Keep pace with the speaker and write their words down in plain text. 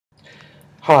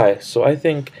Hi, so I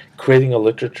think creating a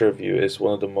literature review is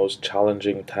one of the most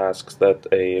challenging tasks that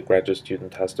a graduate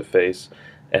student has to face,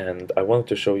 and I wanted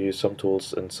to show you some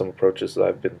tools and some approaches that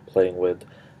I've been playing with.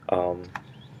 Um,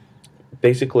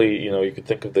 Basically, you could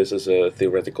think of this as a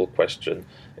theoretical question.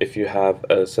 If you have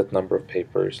a set number of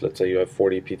papers, let's say you have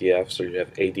 40 PDFs or you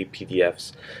have 80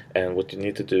 PDFs, and what you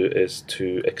need to do is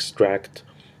to extract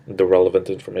the relevant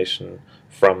information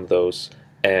from those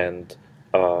and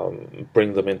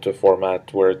bring them into a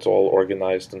format where it's all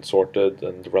organized and sorted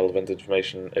and the relevant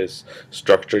information is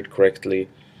structured correctly.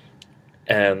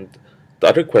 And the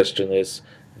other question is,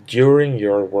 during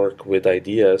your work with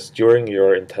ideas, during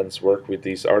your intense work with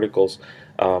these articles,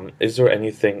 is there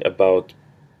anything about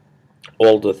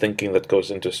all the thinking that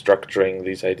goes into structuring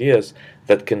these ideas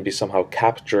that can be somehow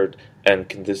captured, and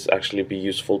can this actually be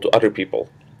useful to other people?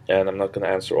 And I'm not going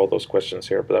to answer all those questions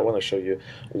here, but I want to show you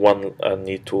one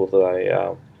neat tool that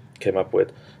I came up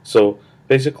with. So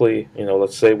basically,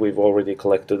 let's say we've already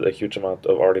collected a huge amount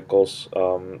of articles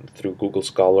through Google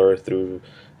Scholar, through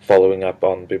following up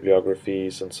on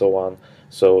bibliographies and so on.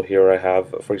 So here I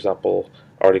have, for example,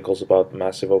 articles about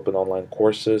massive open online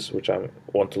courses, which I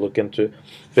want to look into.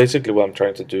 Basically, what I'm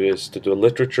trying to do is to do a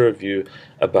literature review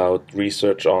about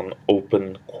research on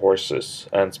open courses,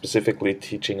 and specifically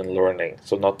teaching and learning,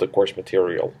 so not the course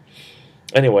material.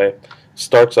 Anyway,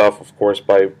 starts off, of course,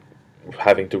 by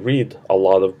having to read a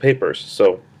lot of papers.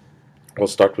 So we'll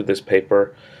start with this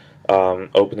paper,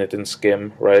 open it in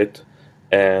Skim, right?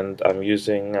 And I'm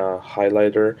using a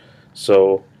highlighter.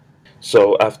 So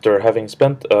after having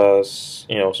spent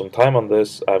some time on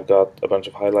this, I've got a bunch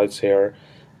of highlights here,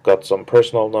 got some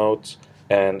personal notes,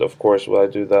 and of course what I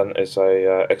do then is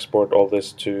I export all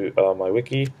this to my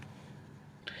wiki.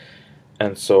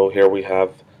 And so here we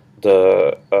have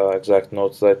the exact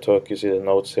notes that I took. You see the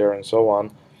notes here and so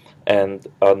on. And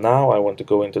now I want to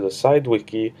go into the side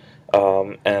wiki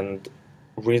and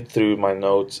read through my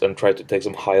notes and try to take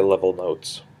some high-level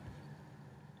notes.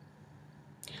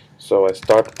 So I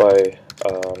start by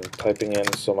typing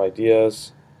in some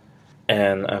ideas,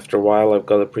 and after a while I've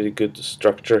got a pretty good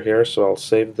structure here, so I'll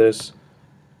save this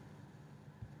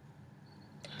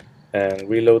and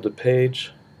reload the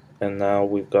page, and now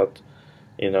we've got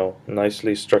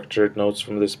nicely structured notes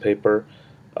from this paper,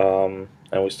 and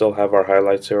we still have our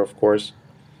highlights here, of course.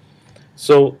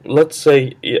 So let's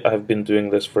say I've been doing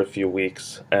this for a few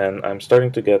weeks and I'm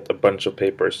starting to get a bunch of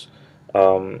papers.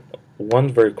 One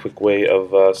very quick way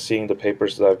of seeing the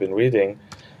papers that I've been reading,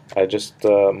 I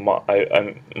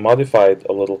modified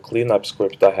a little cleanup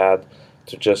script I had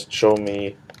to just show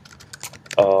me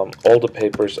all the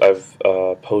papers I've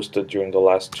posted during the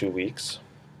last 2 weeks.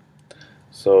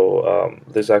 So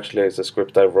this actually is a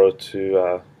script I wrote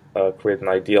to create an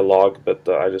idea log, but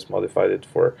I just modified it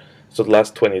for the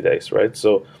last 20 days, right?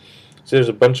 So there's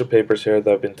a bunch of papers here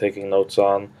that I've been taking notes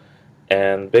on,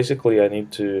 and basically I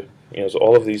need to, so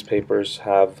all of these papers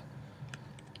have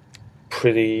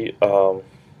pretty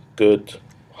good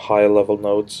high-level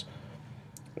notes.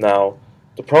 Now,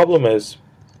 the problem is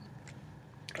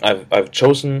I've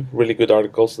chosen really good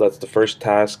articles. That's the first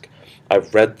task.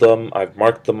 I've read them, I've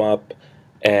marked them up,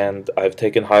 and I've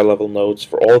taken high-level notes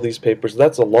for all these papers.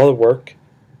 That's a lot of work.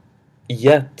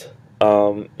 Yet,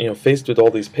 faced with all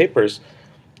these papers,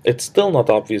 it's still not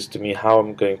obvious to me how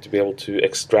I'm going to be able to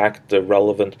extract the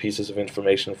relevant pieces of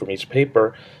information from each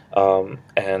paper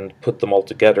and put them all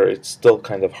together. It's still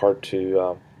kind of hard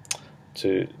to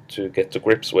get to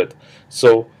grips with.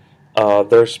 So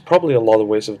there's probably a lot of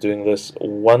ways of doing this.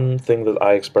 One thing that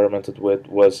I experimented with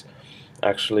was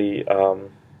actually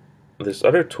this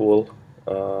other tool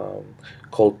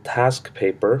called Task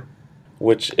Paper,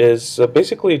 which is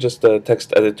basically just a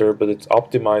text editor, but it's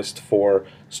optimized for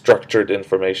structured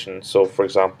information. So, for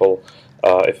example,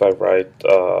 if I write,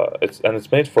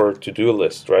 it's made for to-do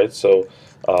list, right? So,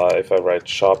 if I write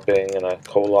shopping and a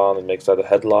colon, it makes that a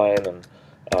headline, and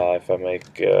if I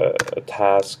make a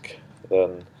task,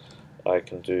 then I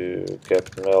can do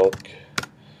get milk,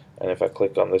 and if I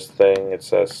click on this thing, it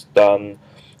says done.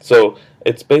 So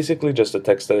it's basically just a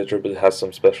text editor, but it has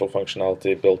some special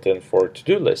functionality built in for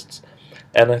to-do lists.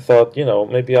 And I thought,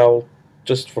 maybe I'll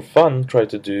just for fun try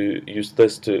to use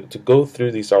this to go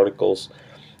through these articles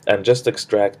and just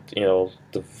extract,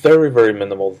 the very, very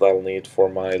minimal that I'll need for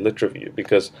my lit review.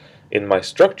 Because in my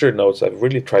structured notes, I've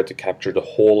really tried to capture the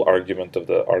whole argument of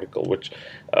the article, which,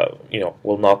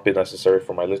 will not be necessary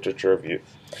for my literature review.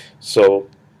 So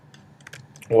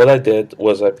what I did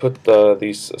was I put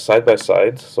these side by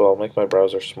side, so I'll make my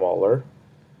browser smaller.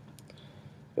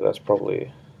 That's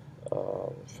probably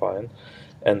fine.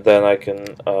 And then I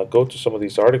can go to some of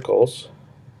these articles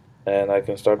and I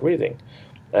can start reading.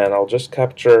 and I'll just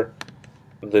capture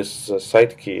this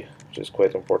site key, which is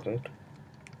quite important.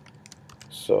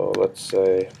 So let's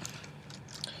say,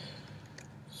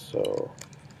 so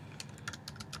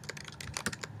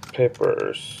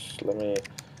papers, let me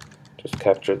just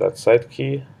capture that site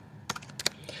key,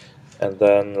 and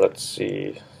then let's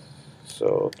see,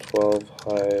 so 12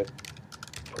 high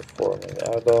performing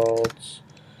adults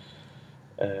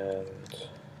and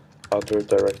other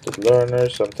directed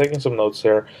learners. So I'm taking some notes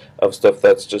here of stuff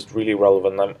that's just really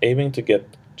relevant. I'm aiming to get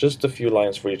just a few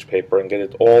lines for each paper and get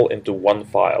it all into one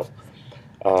file.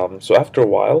 So after a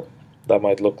while, that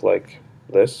might look like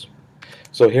this.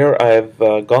 So here I've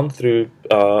gone through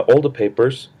all the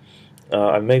papers.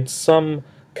 I've made some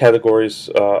categories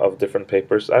of different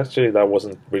papers. Actually, that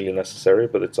wasn't really necessary,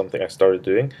 but it's something I started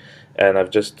doing. And I've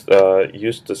just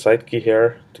used the site key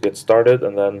here to get started,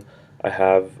 and then I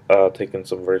have taken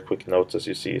some very quick notes, as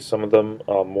you see. Some of them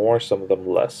more, some of them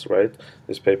less, right?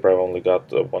 This paper I've only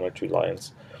got 1 or 2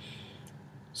 lines.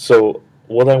 So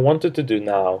what I wanted to do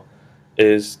now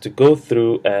is to go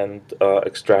through and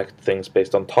extract things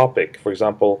based on topic. For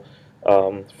example,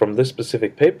 from this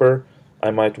specific paper,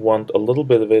 I might want a little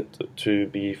bit of it to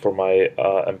be for my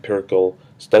empirical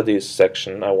studies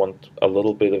section. I want a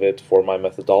little bit of it for my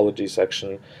methodology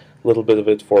section, a little bit of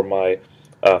it for my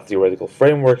theoretical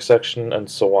framework section, and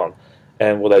so on.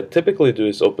 And what I typically do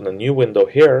is open a new window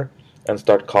here and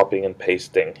start copying and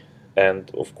pasting.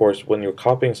 And of course, when you're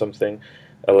copying something,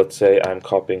 let's say I'm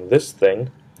copying this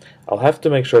thing, I'll have to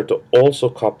make sure to also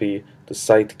copy the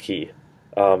site key,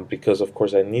 because of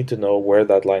course I need to know where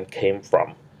that line came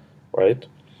from, right?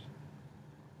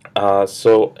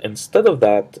 So instead of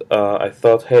that, I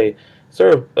thought, hey, is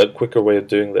there a quicker way of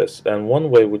doing this? And one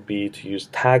way would be to use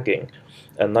tagging.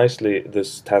 And nicely,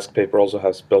 this task paper also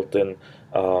has built-in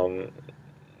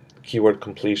keyword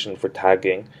completion for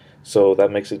tagging, so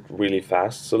that makes it really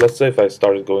fast. So let's say if I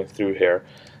started going through here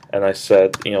and I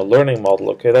said, learning model,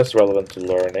 okay, that's relevant to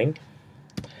learning,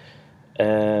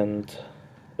 and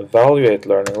evaluate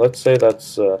learning, let's say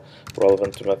that's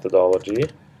relevant to methodology.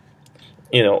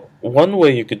 One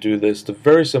way you could do this, the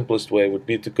very simplest way, would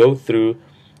be to go through,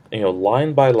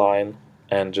 line by line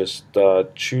and just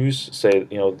choose, say,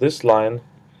 this line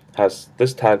has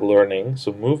this tag learning,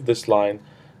 so move this line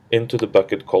into the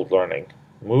bucket called learning.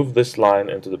 Move this line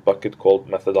into the bucket called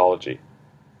methodology.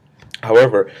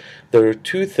 However, there are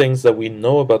 2 things that we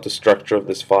know about the structure of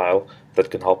this file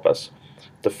that can help us.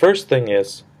 The first thing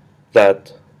is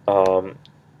that all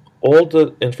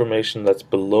the information that's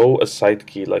below a site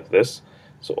key like this,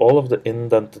 so all of the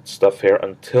indented stuff here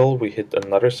until we hit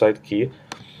another site key,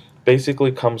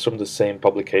 basically comes from the same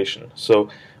publication. So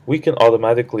we can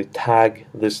automatically tag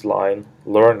this line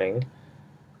learning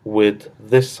with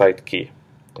this site key.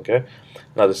 Okay.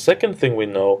 Now the second thing we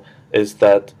know is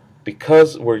that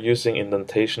because we're using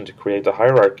indentation to create a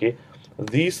hierarchy,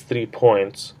 these 3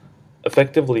 points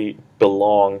effectively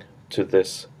belong to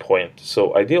this point.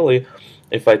 So ideally,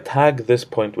 if I tag this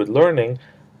point with learning,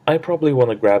 I probably want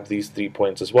to grab these 3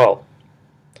 points as well.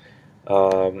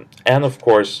 And of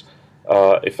course,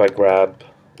 if I grab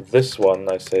this one,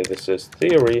 I say this is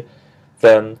theory,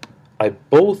 then I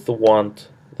both want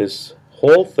this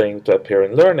whole thing to appear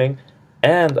in learning,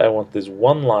 and I want this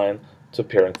one line to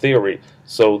appear in theory.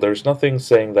 So there's nothing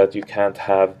saying that you can't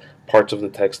have parts of the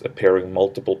text appearing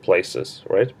multiple places,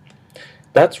 right?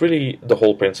 That's really the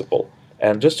whole principle.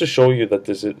 And just to show you that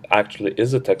this actually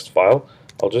is a text file,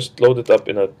 I'll just load it up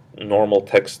in a normal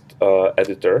text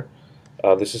editor.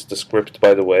 This is the script,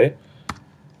 by the way.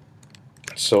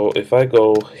 So if I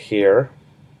go here,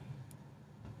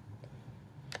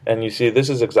 and you see this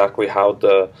is exactly how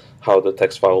the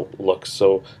text file looks.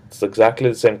 So it's exactly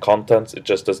the same contents, it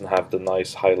just doesn't have the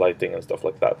nice highlighting and stuff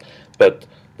like that. But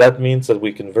that means that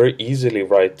we can very easily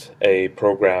write a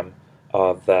program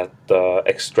that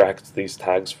extracts these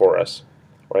tags for us,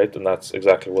 right? And that's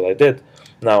exactly what I did.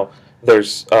 Now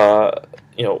there's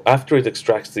after it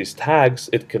extracts these tags,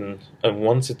 it can, and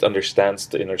once it understands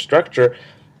the inner structure,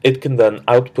 it can then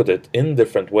output it in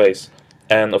different ways.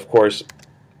 And of course,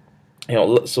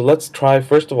 so let's try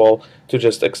first of all to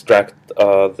just extract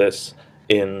this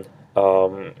in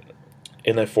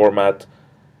a format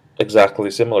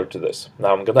exactly similar to this.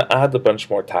 Now I'm gonna add a bunch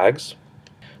more tags.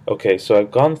 Okay, so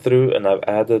I've gone through and I've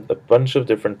added a bunch of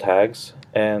different tags,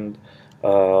 and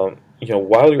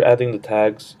while you're adding the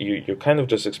tags, you're kind of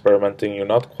just experimenting. You're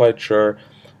not quite sure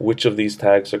which of these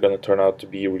tags are going to turn out to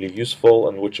be really useful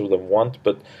and which of them won't,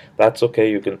 but that's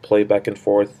okay. You can play back and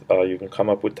forth. You can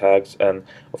come up with tags, and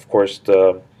of course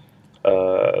the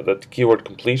keyword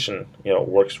completion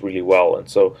works really well. And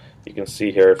so you can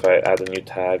see here, if I add a new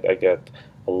tag, I get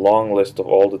a long list of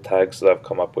all the tags that I've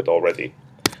come up with already.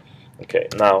 Okay,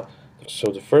 now,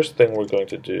 so the first thing we're going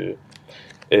to do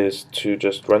is to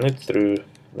just run it through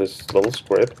this little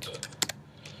script.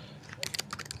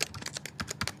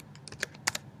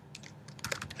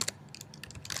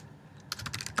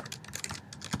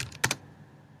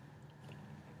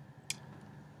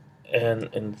 And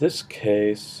in this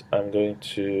case, I'm going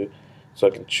to, so I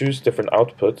can choose different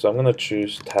outputs. I'm going to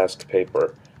choose task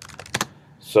paper.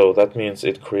 So that means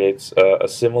it creates a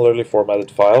similarly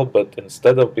formatted file, but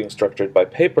instead of being structured by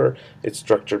paper, it's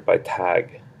structured by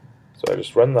tag. So I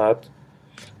just run that,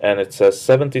 and it says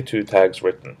 72 tags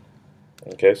written.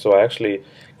 Okay, so I actually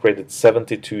created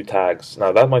 72 tags.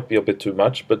 Now that might be a bit too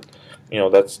much, but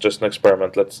that's just an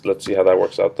experiment. Let's see how that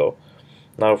works out though.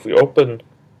 Now if we open,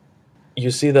 you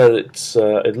see that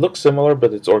it looks similar,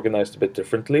 but it's organized a bit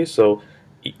differently. So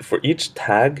for each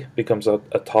tag becomes a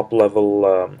top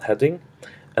level heading,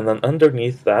 and then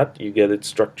underneath that you get it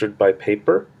structured by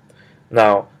paper.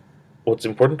 Now what's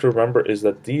important to remember is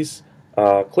that these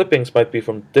clippings might be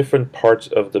from different parts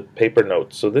of the paper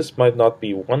notes. So this might not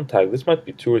be one tag, this might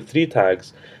be 2 or 3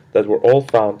 tags that were all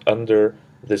found under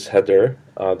this header,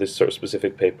 this sort of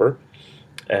specific paper.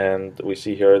 And we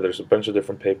see here there's a bunch of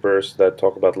different papers that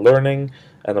talk about learning,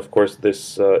 and of course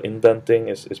this indenting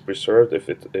is preserved if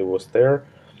it was there.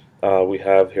 We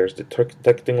have, here's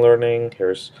detecting learning,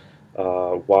 here's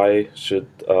why should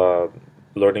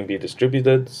learning be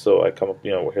distributed, so I come up,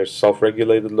 here's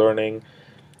self-regulated learning,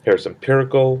 here's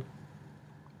empirical.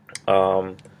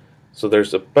 So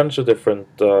there's a bunch of different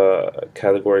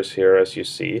categories here, as you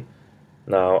see.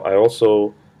 Now I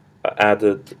also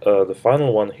added the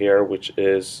final one here, which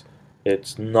is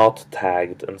it's not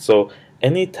tagged, and so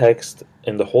any text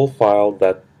in the whole file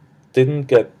that didn't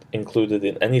get included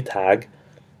in any tag,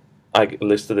 I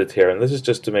listed it here, and this is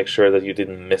just to make sure that you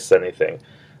didn't miss anything.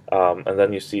 And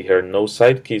then you see here no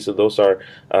side key, so those are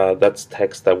that's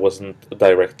text that wasn't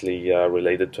directly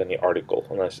related to any article,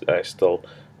 and I still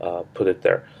put it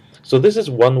there. So this is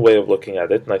one way of looking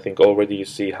at it, and I think already you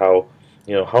see how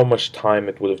how much time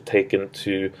it would have taken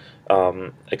to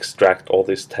extract all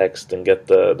this text and get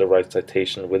the right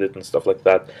citation with it and stuff like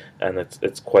that, and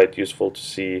it's quite useful to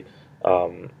see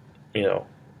who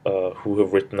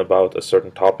have written about a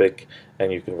certain topic,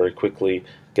 and you can very quickly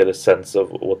get a sense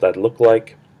of what that looked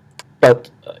like.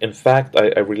 But in fact,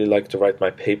 I really like to write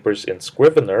my papers in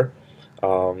Scrivener,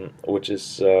 which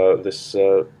is this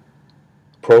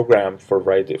program for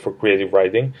creative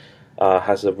writing.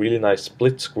 Has a really nice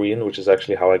split screen, which is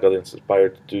actually how I got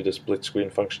inspired to do the split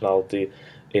screen functionality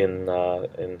in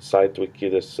SiteWiki,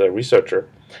 this researcher.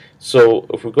 So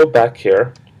if we go back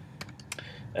here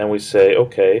and we say,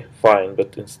 okay, fine,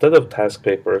 but instead of task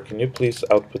paper, can you please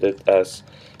output it as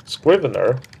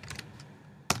Scrivener?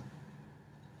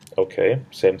 Okay,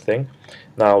 same thing.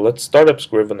 Now let's start up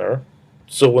Scrivener.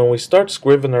 So when we start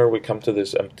Scrivener, we come to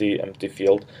this empty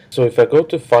field. So if I go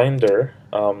to Finder,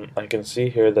 I can see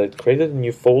here that it created a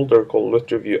new folder called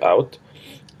Lit Review Out,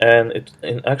 and it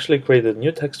actually created a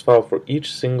new text file for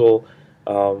each single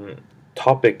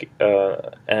topic,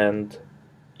 and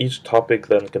each topic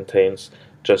then contains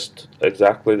just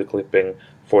exactly the clipping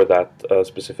for that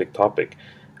specific topic.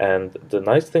 And the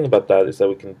nice thing about that is that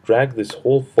we can drag this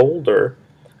whole folder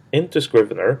into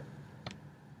Scrivener,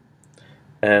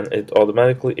 and it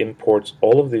automatically imports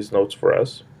all of these notes for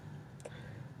us.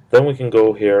 Then we can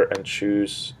go here and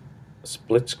choose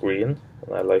split screen,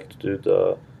 and I like to do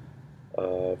the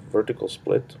vertical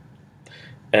split,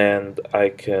 and I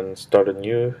can start a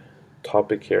new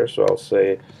topic here, so I'll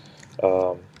say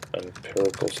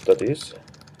empirical studies,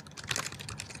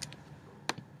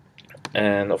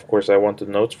 and of course I want the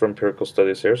notes for empirical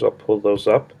studies here, so I'll pull those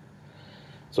up.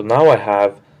 So now I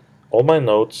have all my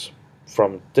notes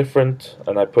from different,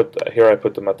 and I put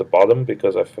them at the bottom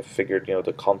because I figured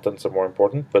the contents are more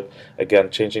important, but again,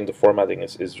 changing the formatting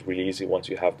is really easy once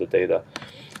you have the data.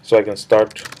 So I can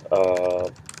start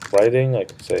writing. I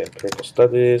can say empirical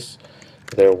studies.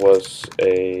 There was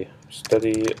a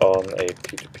study on a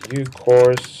P2PU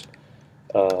course,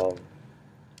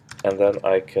 and then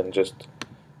I can just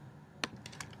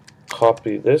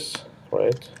copy this,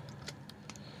 right?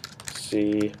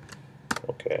 See,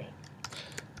 okay.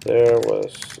 There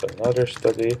was another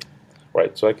study,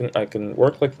 right? So I can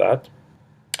work like that,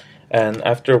 and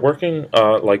after working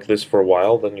like this for a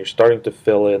while, then you're starting to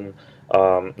fill in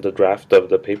the draft of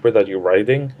the paper that you're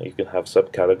writing. You can have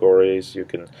subcategories. You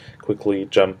can quickly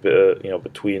jump,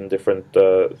 between different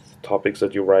topics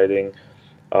that you're writing.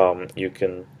 You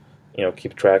can,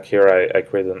 keep track here. I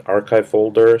created an archive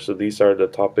folder, so these are the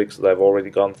topics that I've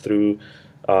already gone through.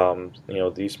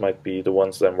 These might be the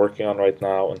ones that I'm working on right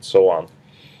now, and so on.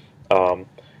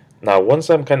 Now, once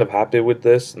I'm kind of happy with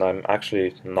this, and I'm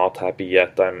actually not happy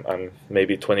yet, I'm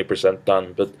maybe 20%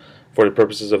 done, but for the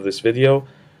purposes of this video,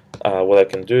 what I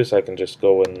can do is I can just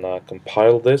go and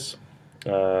compile this,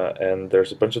 and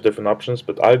there's a bunch of different options,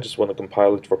 but I just want to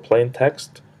compile it for plain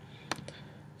text.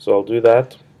 So I'll do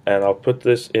that, and I'll put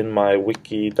this in my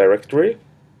wiki directory.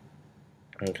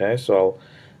 Okay, so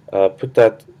I'll put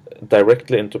that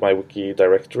directly into my wiki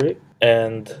directory,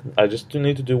 and I just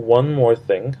need to do one more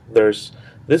thing.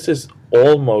 This is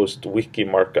almost wiki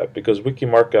markup, because wiki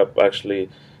markup actually,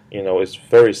 is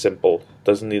very simple.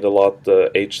 Doesn't need a lot.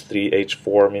 H3,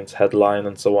 H4 means headline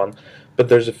and so on. But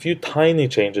there's a few tiny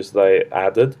changes that I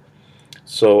added.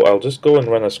 So I'll just go and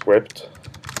run a script,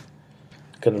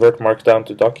 convert Markdown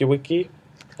to DocuWiki,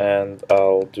 and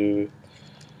I'll do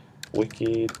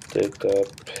wiki data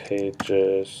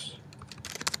pages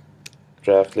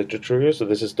draft literature review. So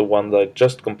this is the one that I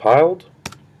just compiled,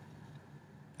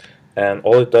 and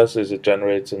all it does is it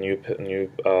generates a new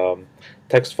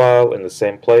text file in the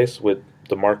same place with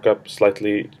the markup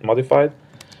slightly modified.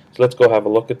 So let's go have a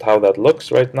look at how that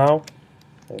looks right now.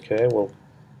 Okay, we'll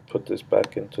put this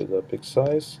back into the big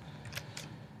size.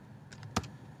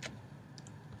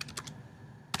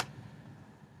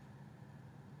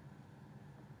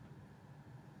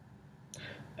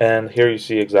 And here you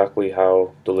see exactly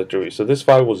how the literary. So this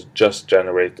file was just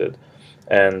generated,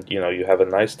 and you have a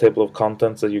nice table of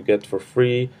contents that you get for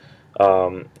free.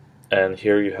 And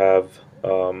here you have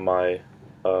my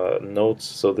notes.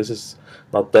 So this is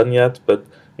not done yet, but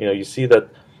you see that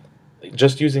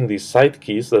just using these site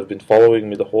keys that have been following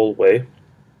me the whole way,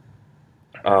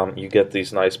 you get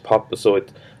these nice so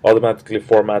it automatically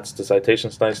formats the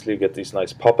citations nicely. You get these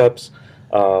nice pop-ups,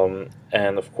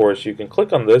 and of course you can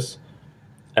click on this,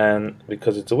 and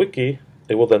because it's a wiki,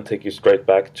 it will then take you straight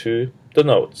back to the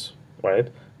notes, right?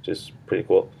 Which is pretty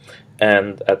cool.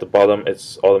 And at the bottom,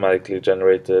 it's automatically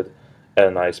generated a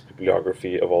nice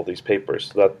bibliography of all these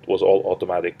papers. That was all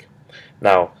automatic.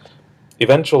 Now,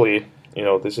 eventually,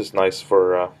 this is nice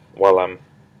for while I'm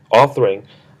authoring.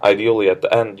 Ideally, at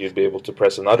the end, you'd be able to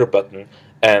press another button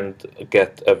and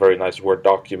get a very nice Word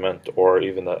document, or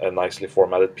even a nicely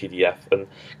formatted PDF. And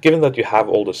given that you have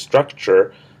all the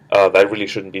structure, that really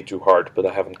shouldn't be too hard, but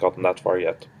I haven't gotten that far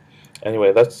yet.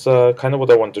 Anyway, that's kind of what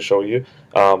I want to show you.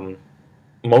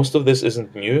 Most of this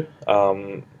isn't new.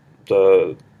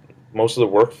 Most of the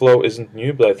workflow isn't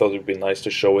new, but I thought it would be nice to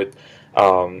show it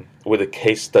with a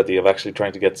case study of actually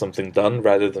trying to get something done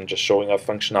rather than just showing off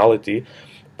functionality.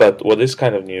 But what is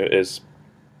kind of new is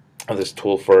this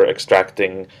tool for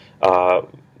extracting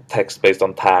text based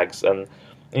on tags, and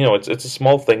it's a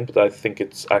small thing, but I think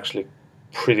it's actually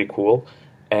pretty cool.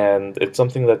 And it's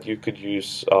something that you could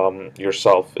use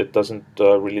yourself. It doesn't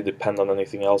really depend on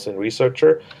anything else in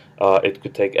researchr. It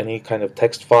could take any kind of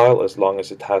text file as long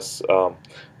as it has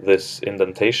this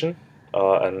indentation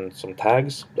and some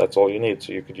tags. That's all you need.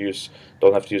 So you could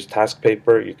don't have to use task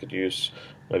paper. You could use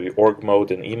maybe org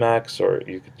mode in Emacs, or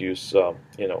you could use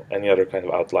any other kind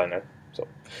of outliner. So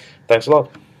thanks a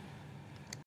lot.